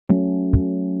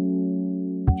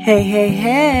Hey, hey,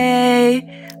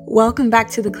 hey! Welcome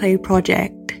back to the Clay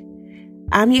Project.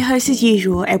 I'm your host as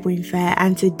usual, Edwin Fair,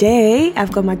 and today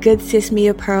I've got my good sis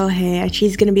Mia Pearl here, and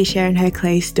she's going to be sharing her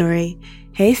Clay story.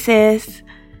 Hey, sis.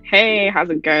 Hey, how's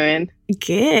it going?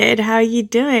 Good. How are you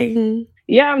doing?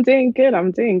 Yeah, I'm doing good.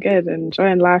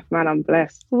 Enjoying life, man. I'm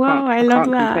blessed. Wow, I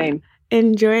love that. Complain.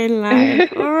 Enjoying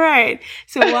life. All right.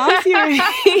 So whilst you're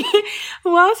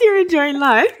enjoying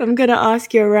life, I'm going to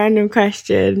ask you a random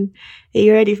question. Are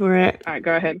you ready for it? All right,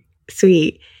 go ahead.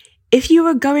 Sweet. If you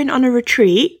were going on a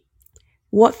retreat,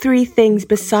 what 3 things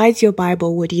besides your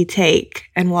Bible would you take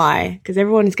and why? Because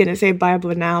everyone is going to say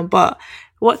Bible now, but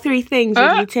what 3 things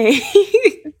would you take?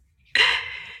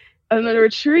 On a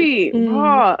retreat?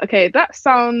 Oh, okay, that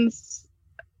sounds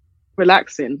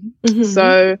relaxing. Mm-hmm.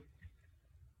 So,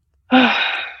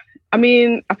 I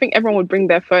mean, I think everyone would bring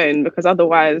their phone because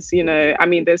otherwise,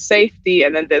 there's safety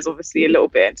and then there's obviously a little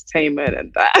bit of entertainment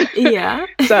and that. Yeah.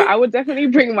 So I would definitely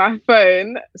bring my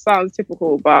phone. Sounds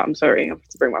typical, but I'm sorry, I have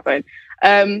to bring my phone.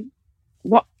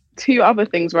 What 2 other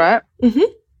things, right? Mm-hmm.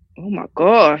 Oh my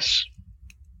gosh.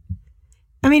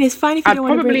 I mean, it's fine if you don't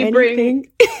want to bring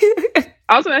anything.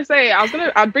 I was gonna say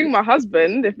I'd bring my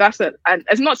husband if that's and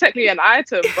it's not technically an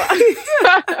item, but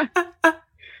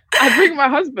I'd bring my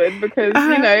husband because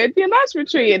it'd be a nice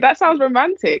retreat. That sounds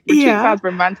romantic. Sounds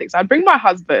romantic. So I'd bring my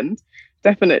husband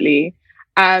definitely,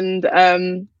 and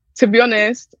to be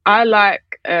honest, we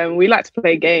like to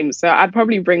play games, so I'd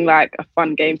probably bring like a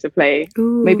fun game to play.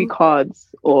 Ooh. Maybe cards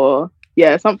or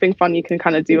something fun you can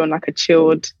kind of do on like a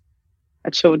chilled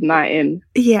night in.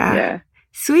 Yeah.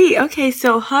 Sweet. Okay,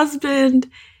 so husband,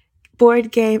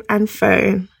 board game, and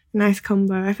phone. Nice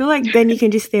combo. I feel like then you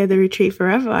can just stay at the retreat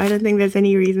forever. I don't think there's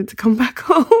any reason to come back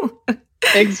home.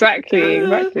 Exactly.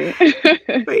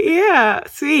 But yeah,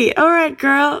 sweet. All right,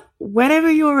 girl. Whenever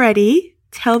you're ready,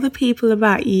 tell the people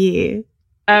about you.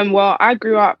 Well, I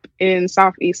grew up in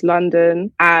Southeast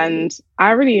London and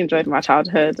I really enjoyed my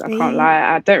childhood. I can't lie.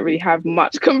 I don't really have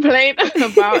much complaint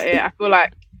about it. I feel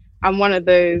like I'm one of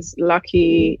those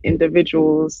lucky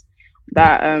individuals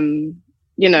that, I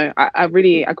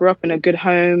grew up in a good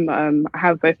home. I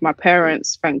have both my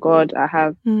parents, thank God. I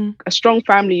have a strong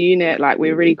family unit. Like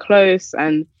we're really close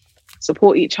and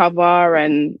support each other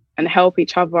and help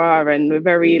each other. And we're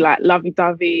very like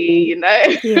lovey-dovey,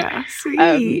 Yeah,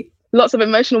 sweet. Lots of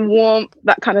emotional warmth,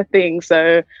 that kind of thing.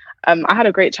 So I had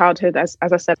a great childhood, as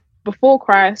I said. Before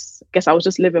Christ, I guess I was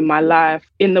just living my life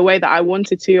in the way that I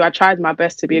wanted to. I tried my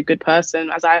best to be a good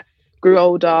person. As I grew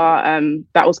older,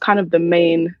 that was kind of the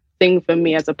main thing for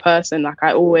me as a person. Like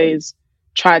I always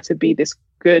tried to be this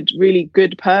good, really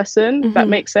good person, if that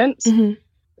makes sense. Mm-hmm.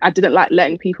 I didn't like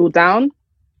letting people down.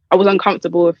 I was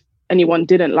uncomfortable if anyone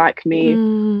didn't like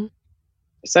me.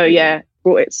 So yeah,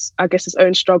 brought its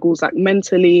own struggles, like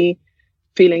mentally,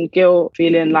 feeling guilt,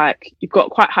 feeling like you've got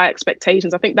quite high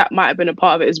expectations. I think that might have been a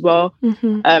part of it as well.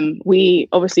 Mm-hmm. We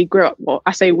obviously grew up, well,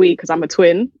 I say we because I'm a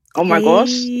twin. Oh my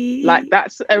gosh, like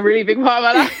that's a really big part of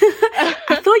my life.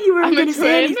 I thought you weren't going to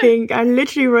say anything. I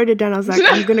literally wrote it down. I was like,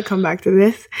 I'm going to come back to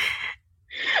this.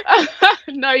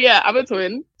 No, yeah, I'm a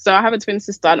twin. So I have a twin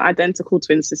sister, an identical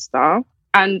twin sister.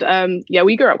 And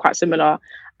we grew up quite similar.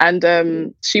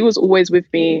 And she was always with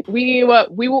me. We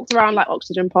walked around like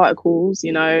oxygen particles,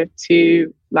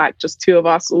 to like just 2 of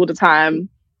us all the time,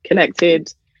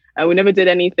 connected. And we never did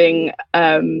anything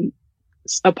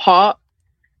apart.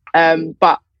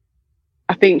 But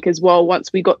I think as well,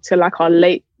 once we got to like our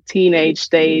late teenage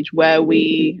stage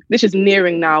this is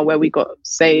nearing now where we got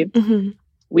saved,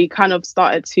 we kind of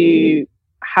started to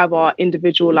have our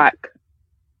individual like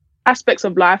aspects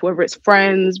of life, whether it's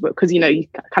friends, because you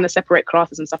kind of separate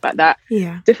classes and stuff like that.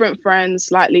 Yeah, different friends,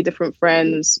 slightly different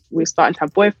friends. We're starting to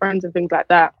have boyfriends and things like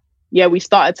that. Yeah, we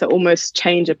started to almost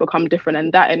change and become different,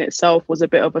 and that in itself was a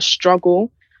bit of a struggle.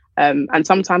 And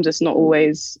sometimes it's not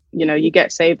always, you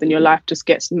get saved and your life just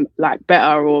gets like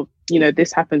better, or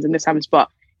this happens and this happens, but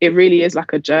it really is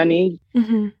like a journey.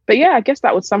 Mm-hmm. But yeah, I guess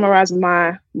that would summarize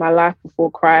my life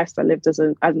before Christ. I lived as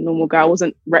a normal girl. I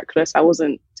wasn't reckless. I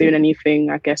wasn't doing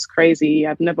anything, I guess, crazy.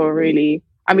 I've never really,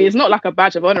 it's not like a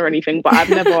badge of honor or anything, but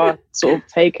I've never sort of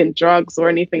taken drugs or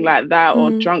anything like that, or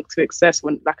drunk to excess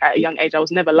when like at a young age. I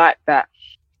was never like that.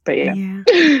 But yeah.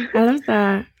 I love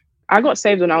that. I got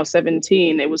saved when I was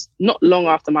 17. It was not long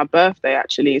after my birthday,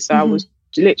 actually. So I was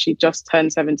literally just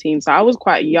turned 17. So I was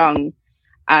quite young.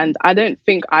 And I don't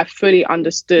think I fully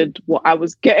understood what I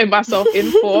was getting myself in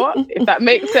for, if that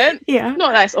makes sense. Yeah.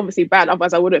 Not that it's obviously bad,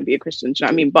 otherwise I wouldn't be a Christian, do you know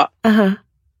what I mean? But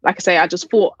like I say, I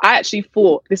actually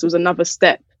thought this was another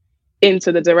step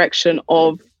into the direction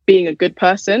of being a good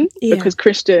person, because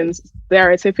Christians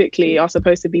stereotypically are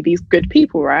supposed to be these good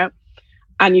people, right?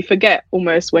 And you forget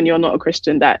almost when you're not a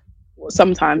Christian that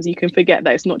sometimes you can forget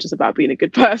that it's not just about being a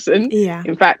good person. Yeah.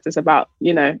 In fact, it's about,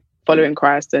 following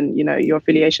Christ and, your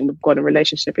affiliation with God and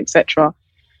relationship, etc.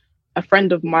 A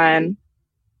friend of mine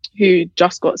who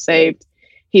just got saved,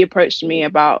 he approached me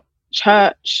about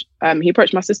church. He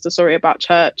approached my sister, about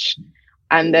church.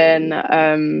 And then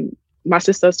my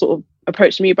sister sort of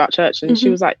approached me about church, and she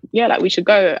was like, yeah, like we should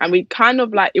go. And we kind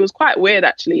of like, it was quite weird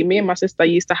actually. Me and my sister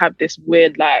used to have this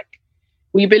weird, like,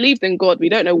 we believed in God. We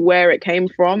don't know where it came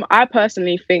from. I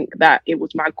personally think that it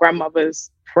was my grandmother's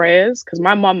prayers, because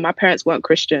my parents weren't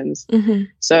Christians.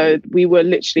 So we were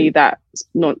literally that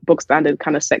not book standard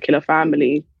kind of secular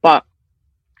family. But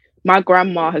my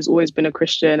grandma has always been a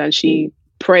Christian, and she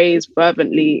prays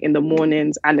fervently in the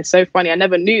mornings. And it's so funny, I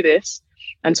never knew this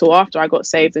until after I got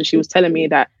saved, and she was telling me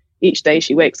that each day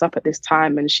she wakes up at this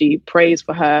time and she prays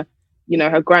for her,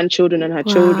 her grandchildren and her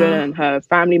children and her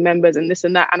family members and this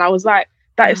and that. And I was like,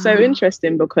 that is so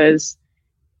interesting, because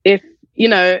if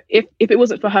it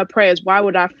wasn't for her prayers, why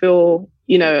would I feel,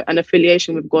 an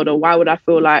affiliation with God? Or why would I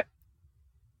feel like,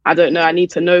 I don't know, I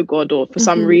need to know God, or for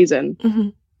some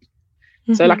reason.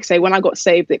 So like I say, when I got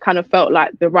saved, it kind of felt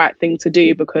like the right thing to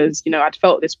do, because, I'd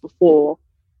felt this before,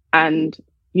 and,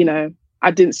 I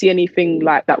didn't see anything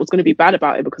like that was going to be bad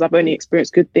about it, because I've only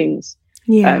experienced good things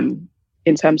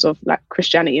in terms of like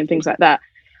Christianity and things like that.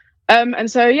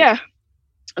 And so, yeah,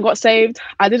 I got saved.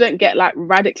 I didn't get like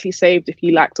radically saved, if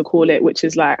you like to call it, which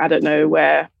is like, I don't know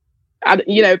where,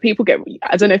 people get,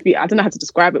 I don't know how to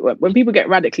describe it. When people get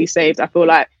radically saved, I feel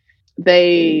like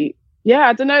I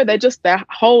don't know, they're just, their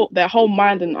whole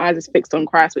mind and eyes is fixed on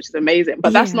Christ, which is amazing.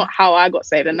 But that's not how I got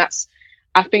saved. And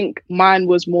I think mine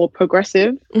was more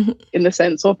progressive in the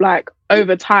sense of like,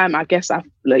 over time, I guess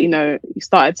you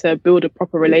started to build a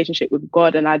proper relationship with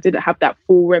God, and I didn't have that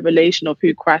full revelation of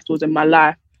who Christ was in my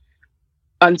life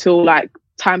until like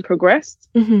time progressed.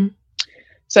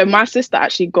 So my sister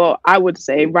actually got, I would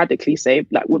say, radically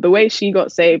saved. Like, the way she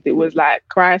got saved, it was like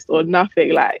Christ or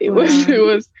nothing. Like it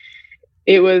was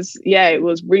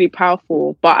really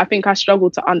powerful. But I think I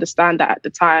struggled to understand that at the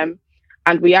time.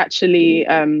 And we actually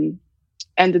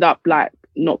ended up like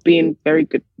not being very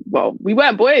good. Well, we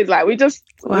weren't boys. Like we just,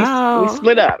 we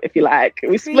split up, if you like.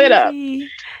 We split up.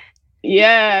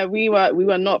 Yeah, we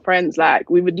were not friends. Like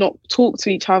we would not talk to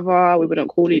each other. We wouldn't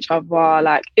call each other.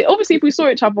 Like obviously if we saw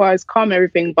each other, it's calm and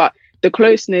everything, but the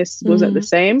closeness wasn't the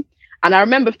same. And I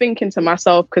remember thinking to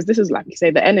myself, because this is like you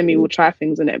say, the enemy will try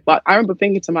things in it. But I remember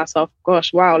thinking to myself,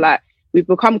 gosh, wow, like we've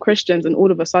become Christians and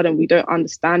all of a sudden we don't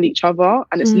understand each other.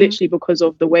 And it's literally because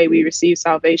of the way we receive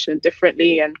salvation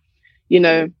differently. And,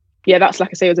 that's, like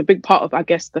I say, it was a big part of, I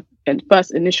guess, the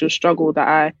first initial struggle that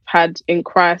I had in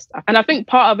Christ. And I think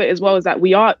part of it as well is that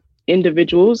we are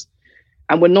individuals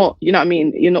and we're not, you know what I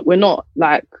mean? We're not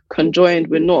like conjoined.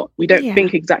 We don't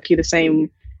think exactly the same.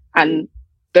 And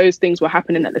those things were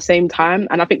happening at the same time.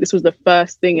 And I think this was the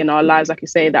first thing in our lives, like you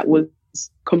say, that was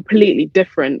completely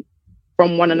different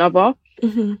from one another.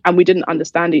 And we didn't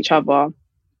understand each other.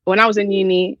 When I was in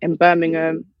uni in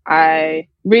Birmingham, I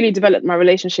really developed my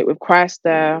relationship with Christ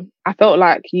there. I felt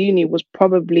like uni was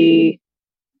probably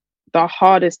the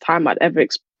hardest time I'd ever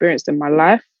experienced in my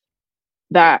life.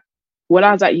 That when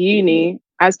I was at uni,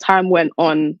 as time went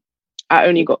on, I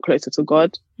only got closer to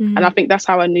God. And I think that's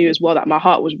how I knew as well that my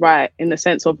heart was right, in the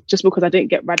sense of just because I didn't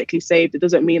get radically saved, it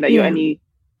doesn't mean that you're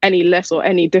any less or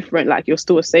any different. Like you're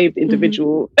still a saved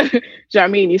individual. Do you know what I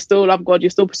mean? You still love God,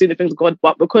 you still pursue the things of God,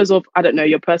 but because of, I don't know,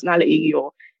 your personality,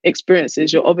 your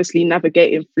experiences, you're obviously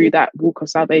navigating through that walk of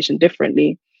salvation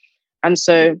differently. And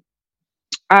so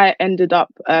I ended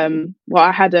up,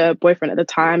 I had a boyfriend at the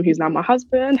time who's now my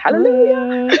husband.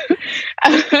 Hallelujah.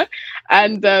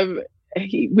 And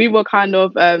we were kind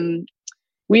of,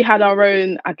 we had our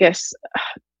own, I guess,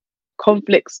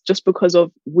 conflicts just because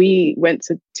of we went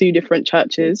to two different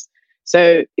churches.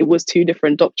 So it was two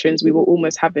different doctrines. We were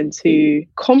almost having to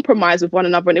compromise with one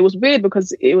another. And it was weird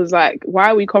because it was like,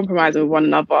 why are we compromising with one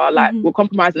another? Like we're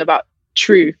compromising about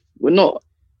truth.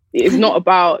 It's not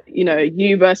about,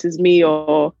 you versus me,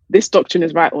 or this doctrine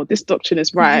is right or this doctrine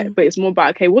is right. But it's more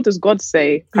about, okay, what does God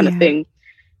say kind of thing.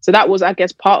 So that was, I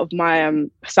guess, part of my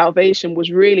salvation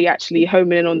was really actually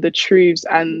homing in on the truths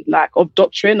and like of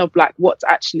doctrine of like what's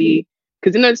actually,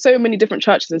 because there's so many different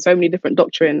churches and so many different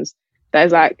doctrines.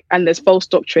 There's like, and there's false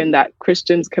doctrine that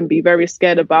Christians can be very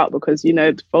scared about because,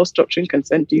 the false doctrine can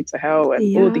send you to hell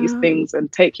and all these things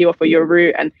and take you off of your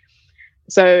route. And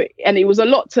so, and it was a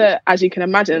lot to, as you can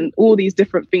imagine, all these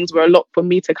different things were a lot for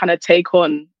me to kind of take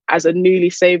on as a newly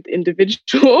saved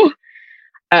individual.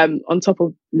 On top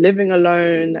of living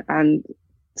alone and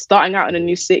starting out in a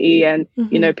new city, and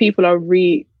people are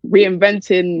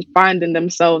reinventing, finding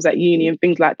themselves at uni and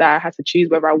things like that. I had to choose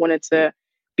whether I wanted to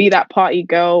be that party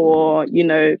girl or, you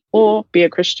know, or be a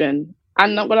Christian.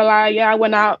 I'm not gonna lie, yeah,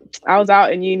 I was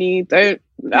out in uni.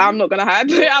 I'm not gonna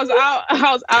hide. I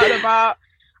was out and about.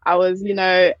 I was, you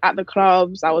know, at the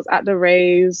clubs, I was at the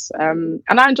raves, and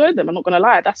I enjoyed them. I'm not gonna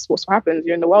lie, that's what happens.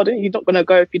 You're in the world, and you're not gonna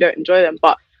go if you don't enjoy them.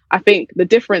 But I think the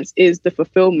difference is the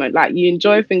fulfillment. Like, you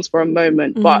enjoy things for a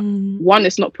moment, but one,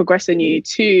 it's not progressing you.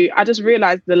 Two, I just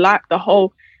realized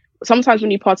sometimes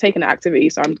when you partake in an activity,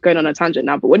 so I'm going on a tangent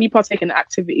now, but when you partake in an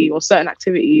activity or certain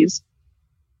activities,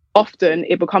 often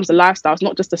it becomes a lifestyle. It's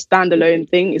not just a standalone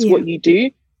thing, it's what you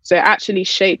do. So it actually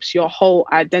shapes your whole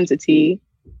identity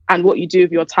and what you do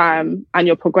with your time and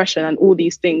your progression and all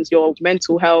these things, your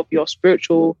mental health, your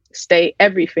spiritual state,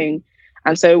 everything.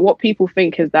 And so what people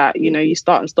think is that, you know, you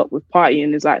start and stop with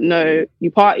partying. Is like, no, you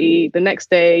party, the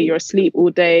next day you're asleep all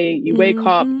day, you wake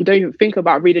up, you don't even think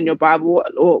about reading your Bible,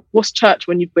 or what's church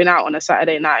when you've been out on a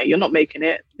Saturday night? You're not making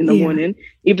it in the morning.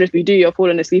 Even if you do, you're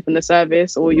falling asleep in the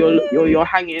service, or you're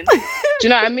hanging. Do you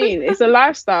know what I mean? It's a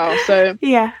lifestyle. So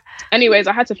anyways,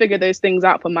 I had to figure those things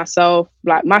out for myself.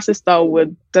 Like, my sister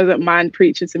doesn't mind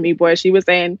preaching to me, boy. She was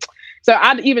saying, so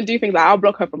I'd even do things like, I'll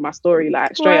block her from my story,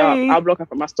 like straight up. I'll block her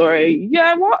from my story.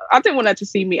 Yeah, what? I didn't want her to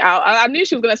see me out. I knew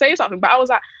she was going to say something, but I was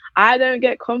like, I don't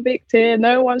get convicted.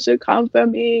 No one should come for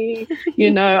me. You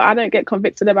know, I don't get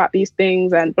convicted about these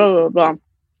things and blah, blah, blah.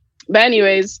 But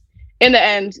anyways, in the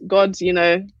end, God, you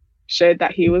know, showed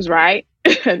that he was right.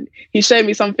 And he showed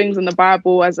me some things in the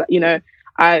Bible, as, you know,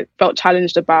 I felt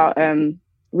challenged about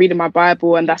reading my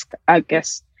Bible. And that's, I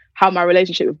guess, how my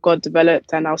relationship with God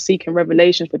developed, and I was seeking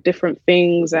revelation for different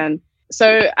things. And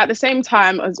so at the same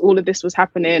time as all of this was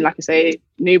happening, like I say,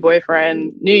 new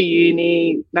boyfriend, new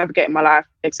uni, navigating my life,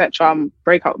 etc.,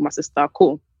 break up with my sister,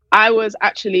 cool. I was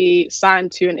actually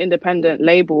signed to an independent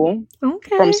label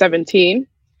from 17.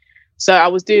 So I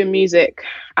was doing music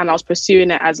and I was pursuing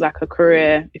it as like a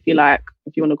career, if you like,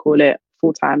 if you want to call it,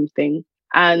 full-time thing.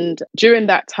 And during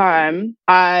that time,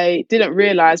 I didn't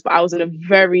realize, but I was in a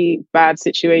very bad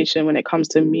situation when it comes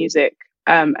to music.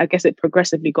 I guess it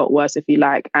progressively got worse, if you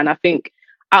like. And I think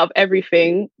out of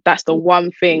everything, that's the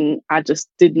one thing I just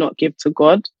did not give to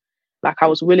God. Like, I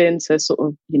was willing to sort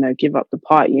of, you know, give up the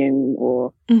partying,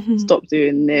 or stop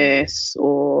doing this,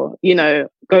 or, you know,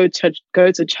 go to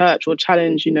church, or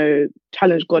challenge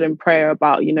God in prayer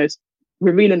about, you know,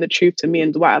 revealing the truth to me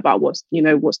and Dwight about what's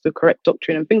the correct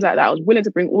doctrine and things like that. I was willing to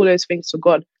bring all those things to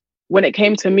God. When it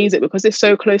came to music, because it's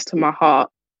so close to my heart,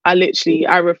 I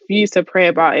refused to pray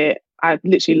about it. I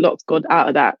literally locked God out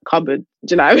of that cupboard.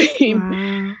 Do you know what I mean?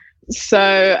 Wow.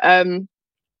 So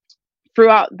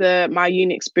throughout my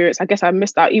uni experience, I guess I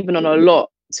missed out even on a lot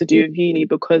to do with uni,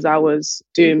 because I was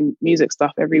doing music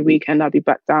stuff every weekend. I'd be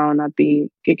back down, I'd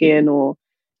be gigging or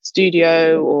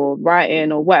studio or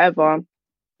writing or whatever.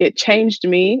 It changed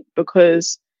me,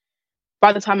 because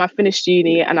by the time I finished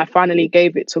uni and I finally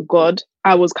gave it to God,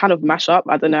 I was kind of mash up.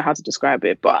 I don't know how to describe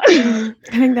it, but I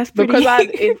think that's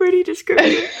pretty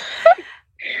descriptive.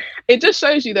 It just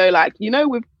shows you, though, like, you know,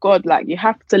 with God, like, you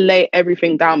have to lay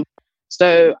everything down.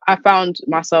 So I found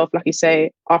myself, like you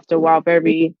say, after a while,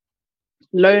 very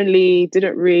lonely,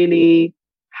 didn't really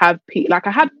have like,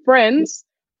 I had friends,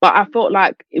 but I felt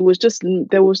like there was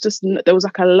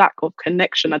like a lack of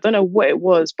connection. I don't know what it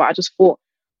was, but I just thought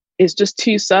it's just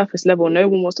too surface level. No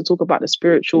one wants to talk about the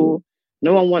spiritual.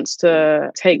 No one wants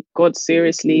to take God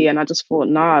seriously. And I just thought,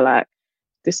 nah, like,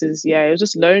 it was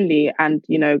just lonely. And,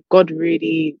 you know, God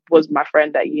really was my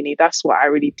friend at uni. That's what I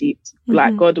really deeped.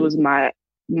 Like, God was my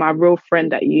real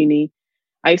friend at uni.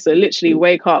 I used to literally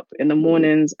wake up in the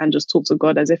mornings and just talk to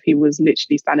God as if he was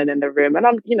literally standing in the room.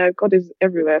 And God is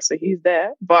everywhere, so he's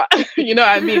there. But you know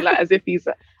what I mean? Like, as if he's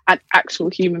an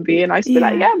actual human being. I used to be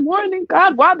like, yeah, morning,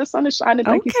 God. Wow, the sun is shining.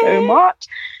 Thank you so much.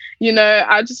 You know,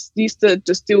 I just used to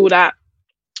just do all that.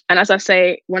 And as I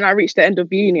say, when I reached the end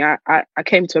of uni, I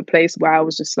came to a place where I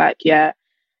was just like, yeah,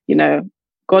 you know,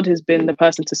 God has been the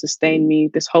person to sustain me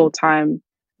this whole time.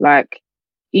 Like,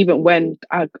 even when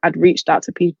I'd reached out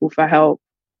to people for help,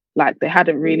 like, they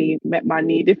hadn't really met my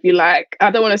need, if you like. I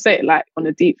don't want to say it like on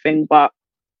a deep thing, but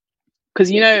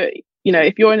because, you know,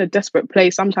 if you're in a desperate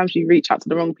place, sometimes you reach out to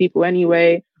the wrong people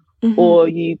anyway, or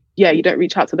you don't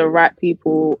reach out to the right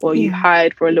people, or you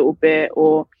hide for a little bit,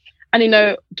 and, you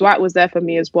know, Dwight was there for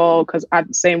me as well, because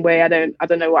the same way, I don't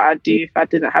know what I'd do if I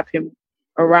didn't have him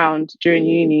around during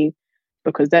uni,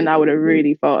 because then I would have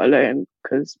really felt alone.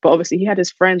 But obviously he had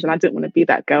his friends, and I didn't want to be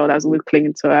that girl that was always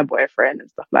clinging to her boyfriend and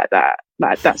stuff like that.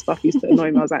 Like, that stuff used to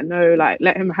annoy me. I was like, no, like,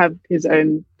 let him have his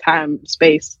own time,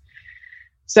 space.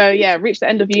 So yeah, reached the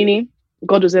end of uni.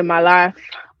 God was in my life.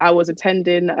 I was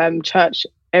attending church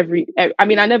I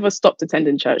mean, I never stopped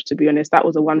attending church, to be honest. That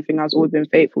was the one thing I was always been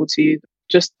faithful to.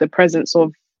 Just the presence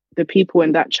of the people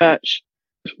in that church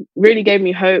really gave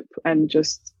me hope and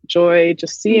just joy.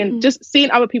 Just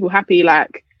seeing other people happy,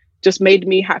 like, just made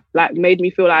me made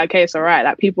me feel like, okay, it's all right.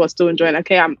 Like, people are still enjoying.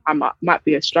 Okay, I might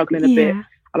be struggling a bit.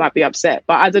 I might be upset,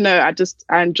 but I don't know.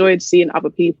 I enjoyed seeing other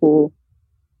people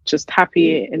just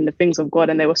happy in the things of God,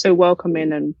 and they were so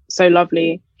welcoming and so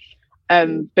lovely.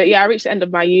 But yeah, I reached the end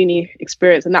of my uni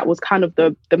experience, and that was kind of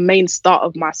the main start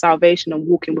of my salvation, and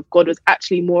walking with God was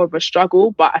actually more of a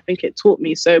struggle. But I think it taught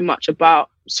me so much about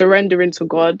surrendering to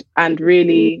God and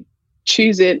really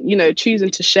choosing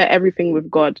to share everything with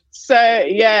God. So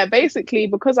yeah, basically,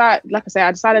 because I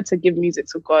decided to give music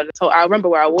to God. So I remember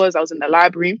where I was in the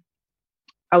library.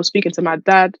 I was speaking to my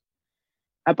dad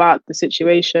about the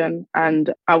situation,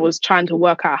 and I was trying to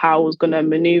work out how I was going to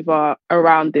maneuver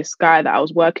around this guy that I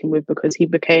was working with, because he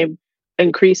became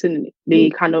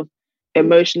increasingly kind of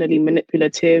emotionally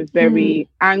manipulative, very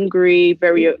angry,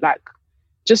 very like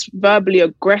just verbally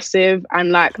aggressive,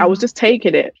 and like I was just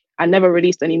taking it. I never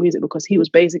released any music because he was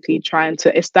basically trying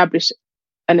to establish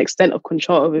an extent of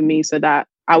control over me so that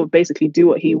I would basically do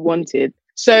what he wanted.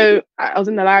 So I was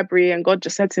in the library, and God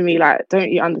just said to me, like,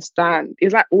 don't you understand? It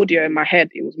was like audio in my head.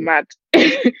 It was mad.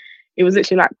 It was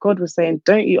literally like God was saying,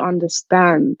 don't you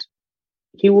understand?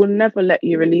 He will never let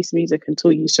you release music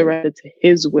until you surrender to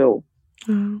his will.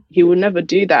 He will never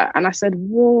do that. And I said,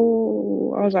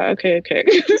 whoa. I was like, okay.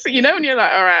 So, when you're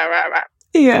like, all right.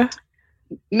 Yeah.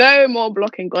 No more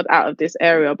blocking God out of this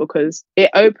area, because it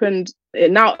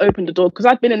now opened the door, because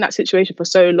I've been in that situation for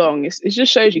so long. It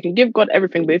just shows you can give God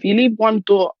everything, but if you leave one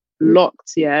door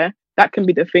locked, that can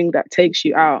be the thing that takes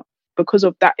you out. Because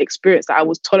of that experience that I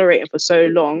was tolerating for so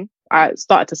long, I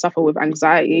started to suffer with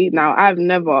anxiety. Now, I've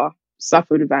never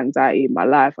suffered with anxiety in my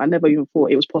life. I never even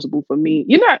thought it was possible for me.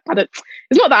 It's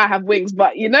not that I have wings,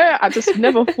 but I just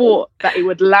never thought that it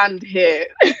would land here.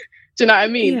 Do you know what I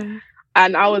mean? Yeah.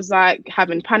 And I was like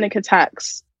having panic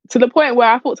attacks to the point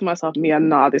where I thought to myself,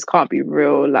 this can't be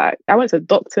real. Like, I went to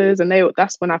doctors, and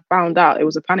that's when I found out it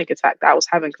was a panic attack that I was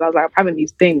having, because I was like, I'm having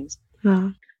these things.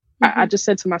 I just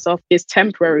said to myself, it's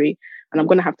temporary, and I'm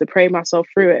going to have to pray myself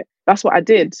through it. That's what I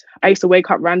did. I used to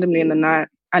wake up randomly in the night,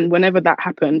 and whenever that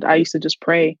happened, I used to just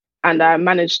pray. And I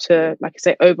managed to, like I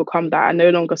say, overcome that. I no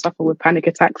longer suffer with panic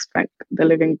attacks, thank the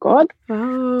living God.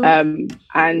 Oh. And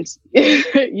honestly,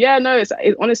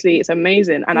 it's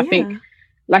amazing. And I think,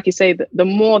 like you say, the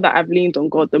more that I've leaned on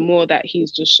God, the more that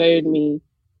he's just showed me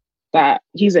that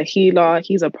he's a healer,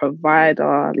 he's a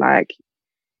provider. Like,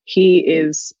 he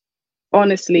is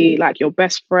honestly like your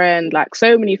best friend. Like,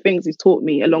 so many things he's taught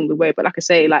me along the way. But like I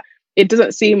say, like, it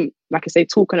doesn't seem, like I say,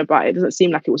 talking about it doesn't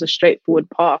seem like it was a straightforward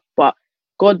path, but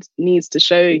God needs to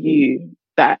show you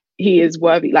that he is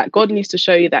worthy. Like, God needs to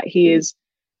show you that he is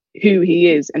who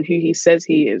he is and who he says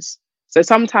he is. So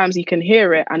sometimes you can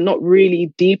hear it and not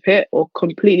really deep it or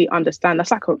completely understand.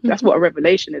 That's what a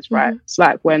revelation is, right? It's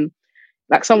like when,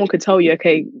 like, someone could tell you,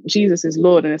 okay, Jesus is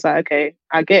Lord, and it's like, okay,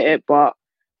 I get it, but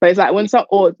it's like when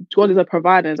God is a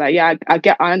provider, it's like, yeah,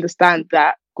 I understand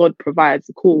that God provides,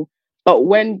 cool. But do you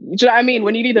know what I mean?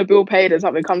 When you need a bill paid and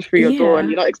something comes through your door and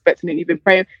you're not expecting it, you've been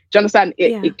praying, do you understand?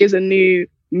 It gives a new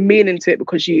meaning to it,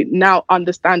 because you now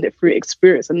understand it through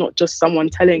experience and not just someone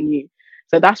telling you.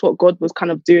 So that's what God was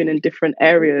kind of doing in different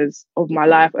areas of my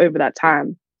life over that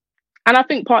time. And I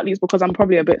think partly it's because I'm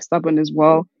probably a bit stubborn as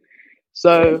well.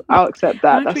 So I'll accept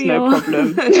that. That's no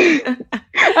problem.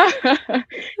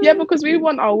 Yeah, because we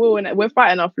want our will, and we're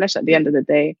fighting our flesh at the end of the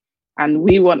day. And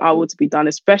we want our will to be done,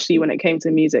 especially when it came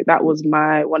to music. That was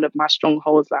one of my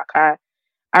strongholds. Like,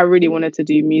 I really wanted to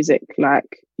do music,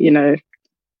 like,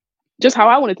 just how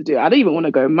I wanted to do it. I didn't even want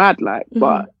to go mad, like,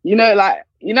 but you know what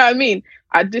I mean?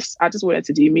 I just wanted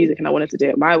to do music, and I wanted to do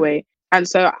it my way. And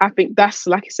so I think that's,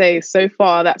 like I say, so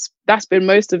far that's been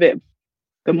most of it.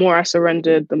 The more I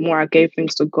surrendered, the more I gave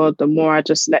things to God, the more I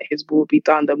just let his will be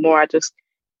done, the more I just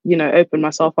open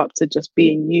myself up to just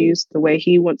being used the way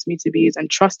he wants me to be used, and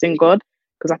trusting God.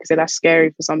 Because like I said, that's scary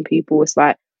for some people. It's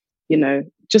like,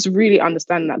 just really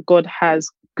understanding that God has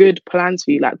good plans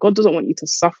for you. Like, God doesn't want you to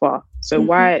suffer. So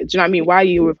why, do you know what I mean? Why are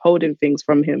you withholding things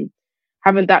from him?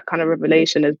 Having that kind of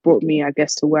revelation has brought me, I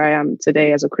guess, to where I am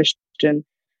today as a Christian.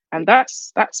 And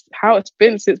that's how it's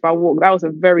been since my walk. That was a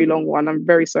very long one. I'm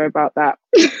very sorry about that.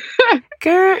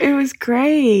 Girl, it was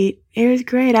great. It was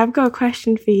great. I've got a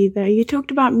question for you, though. You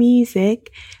talked about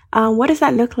music. What does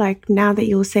that look like now that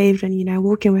you're saved and,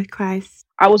 walking with Christ?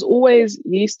 I was always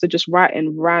used to just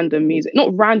writing random music. Not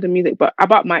random music, but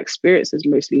about my experiences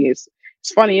mostly.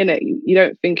 it's funny, innit? You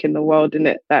don't think in the world,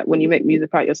 innit, that when you make music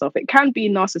about yourself, it can be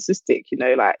narcissistic, you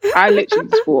know? Like, I literally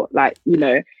just thought, like, you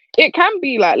know, it can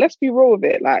be like, let's be real with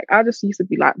it. Like, I just used to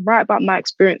be like, write about my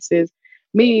experiences,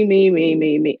 me.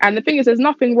 And the thing is, there's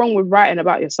nothing wrong with writing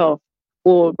about yourself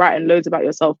or writing loads about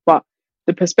yourself, but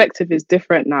the perspective is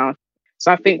different now.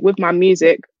 So I think with my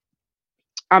music,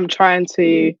 I'm trying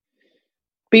to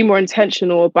be more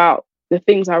intentional about the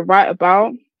things I write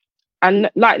about. And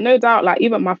like, no doubt, like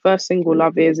even my first single,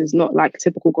 Love is not like a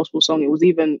typical gospel song. It was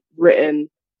even written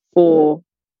for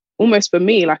almost for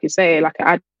me, like you say, like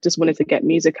I just wanted to get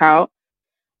music out,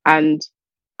 and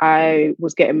I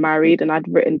was getting married and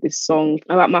I'd written this song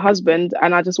about my husband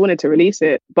and I just wanted to release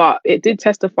it. But it did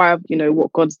testify of, you know,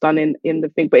 what God's done in the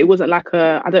thing. But it wasn't like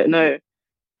I don't know,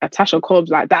 a Tasha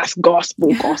Cobbs, like that's gospel.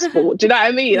 Do you know what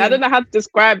I mean? Yeah. I don't know how to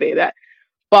describe it.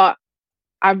 But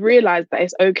I've realized that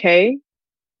it's okay.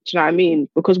 Do you know what I mean?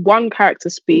 Because one, character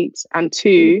speaks, and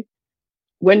two,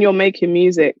 when you're making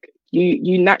music,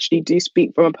 you naturally do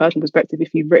speak from a personal perspective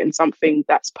if you've written something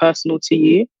that's personal to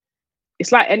you.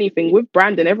 It's like anything with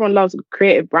branding. Everyone loves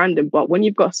creative branding, but when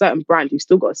you've got a certain brand, you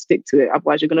still got to stick to it.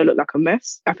 Otherwise, you're going to look like a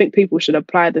mess. I think people should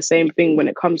apply the same thing when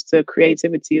it comes to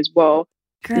creativity as well.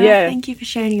 Girl, yeah. Thank you for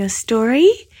sharing your story.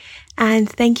 And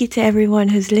thank you to everyone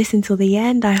who's listened till the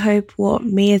end. I hope what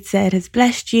Mia said has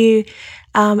blessed you.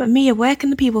 Mia, where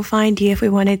can the people find you if we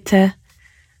wanted to?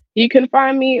 You can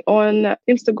find me on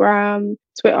Instagram,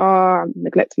 Twitter. I'm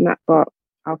neglecting that, but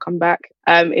I'll come back.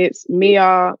 It's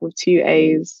Mia with 2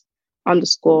 A's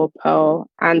 _Pearl.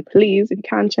 And please, if you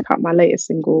can, check out my latest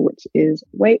single, which is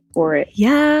Wait For It.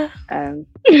 Yeah.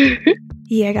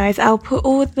 Yeah, guys, I'll put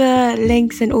all the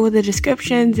links and all the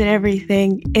descriptions and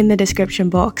everything in the description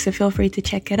box, so feel free to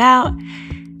check it out.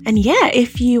 And yeah,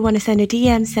 if you want to send a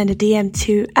DM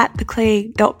to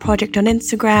 @theclay.project on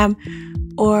Instagram,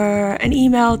 or an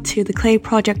email to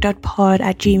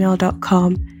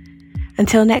theclayproject.pod@gmail.com.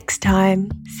 Until next time,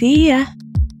 see ya!